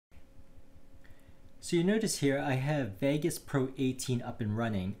So you notice here I have Vegas Pro 18 up and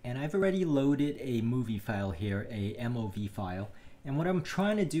running, and I've already loaded a movie file here, a MOV file. And what I'm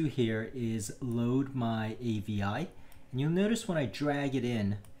trying to do here is load my AVI. And you'll notice when I drag it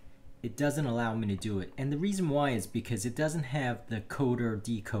in, it doesn't allow me to do it. And the reason why is because it doesn't have the coder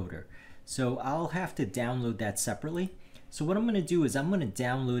decoder. So I'll have to download that separately. So what I'm going to do is I'm going to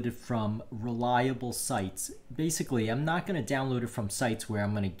download it from reliable sites. Basically, I'm not going to download it from sites where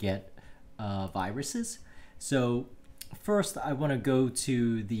I'm going to get viruses. So first I want to go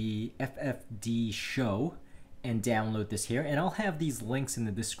to the FFD show and download this here, and I'll have these links in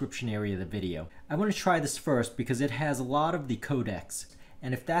the description area of the video. I want to try this first because it has a lot of the codecs,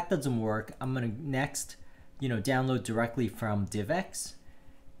 and if that doesn't work, I'm going to next download directly from DivX,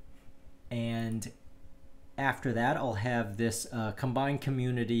 and after that I'll have this combined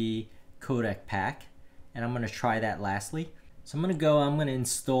community codec pack, and I'm going to try that lastly. So I'm going to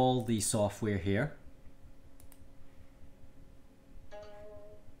install the software here.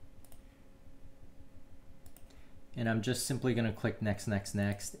 And I'm just simply going to click next, next,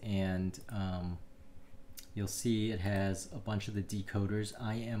 next, and you'll see it has a bunch of the decoders.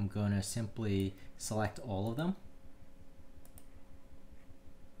 I am going to simply select all of them.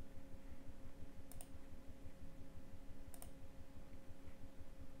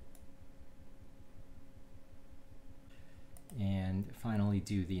 And finally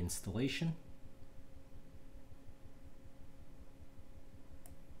do the installation.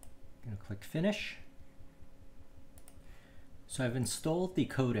 I'm going to click finish. So I've installed the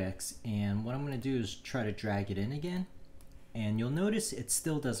codecs, and what I'm going to do is try to drag it in again, and you'll notice it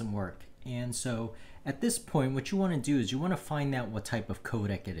still doesn't work. And so at this point what you want to do is you want to find out what type of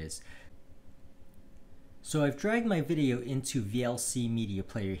codec it is. So I've dragged my video into VLC Media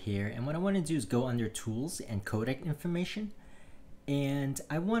Player here, and what I want to do is go under Tools and Codec Information, and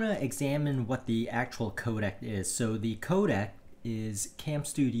I want to examine what the actual codec is. So the codec is Cam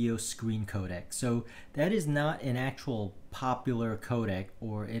Studio Screen Codec. So that is not an actual popular codec,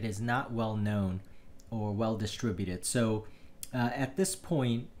 or it is not well known or well distributed. So at this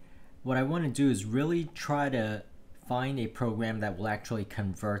point what I want to do is really try to find a program that will actually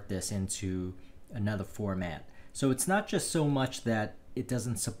convert this into another format. So it's not just so much that it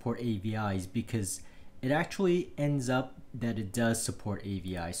doesn't support AVIs, because it actually ends up that it does support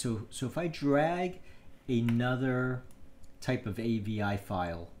AVI. So if I drag another type of AVI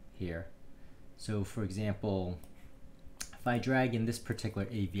file here, so for example, if I drag in this particular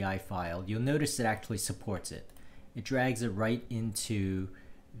AVI file, you'll notice it actually supports it. It drags it right into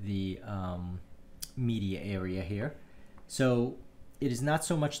the media area here. So it is not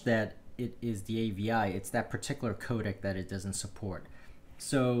so much that it is the AVI, it's that particular codec that it doesn't support.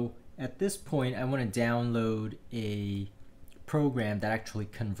 So at this point I want to download a program that actually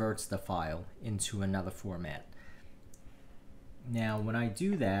converts the file into another format. Now when I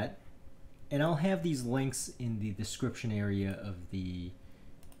do that, and I'll have these links in the description area of the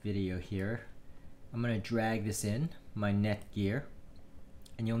video here, I'm going to drag this in my Netgear,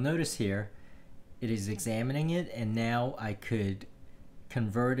 and you'll notice here it is examining it, and now I could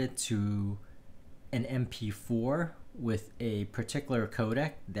convert it to an MP4 with a particular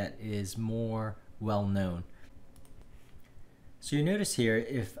codec that is more well known. So you notice here,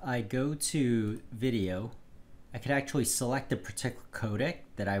 if I go to video, I could actually select a particular codec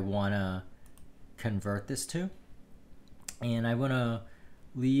that I want to convert this to, and I want to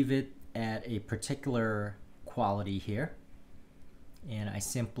leave it at a particular quality here, and I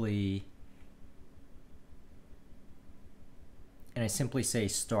simply say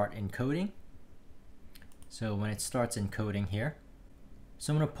start encoding. So when it starts encoding here,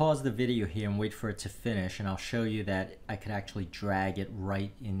 so I'm going to pause the video here and wait for it to finish, and I'll show you that I could actually drag it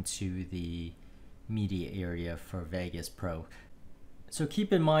right into the media area for Vegas Pro. So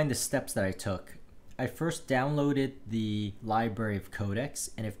keep in mind the steps that I took. I first downloaded the library of codecs,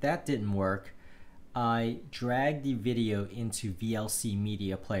 and if that didn't work, I dragged the video into VLC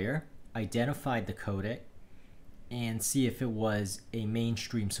Media Player, identified the codec, and see if it was a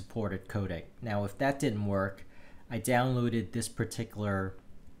mainstream supported codec. Now if that didn't work, I downloaded this particular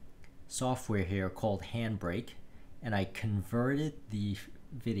software here called Handbrake, and I converted the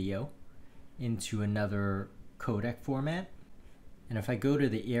video into another codec format. And if I go to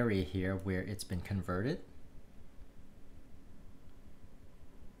the area here where it's been converted,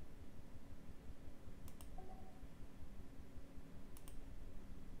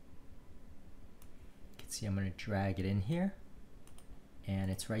 you can see I'm going to drag it in here, and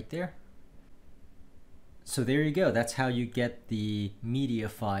it's right there. So there you go. That's how you get the media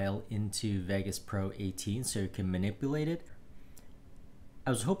file into Vegas Pro 18 so you can manipulate it. I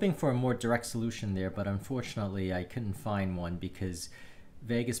was hoping for a more direct solution there, but unfortunately I couldn't find one because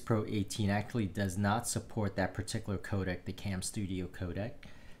Vegas Pro 18 actually does not support that particular codec, the Cam Studio codec.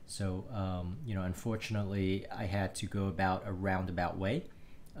 So, unfortunately, I had to go about a roundabout way.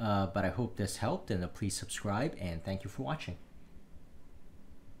 But I hope this helped, and please subscribe, and thank you for watching.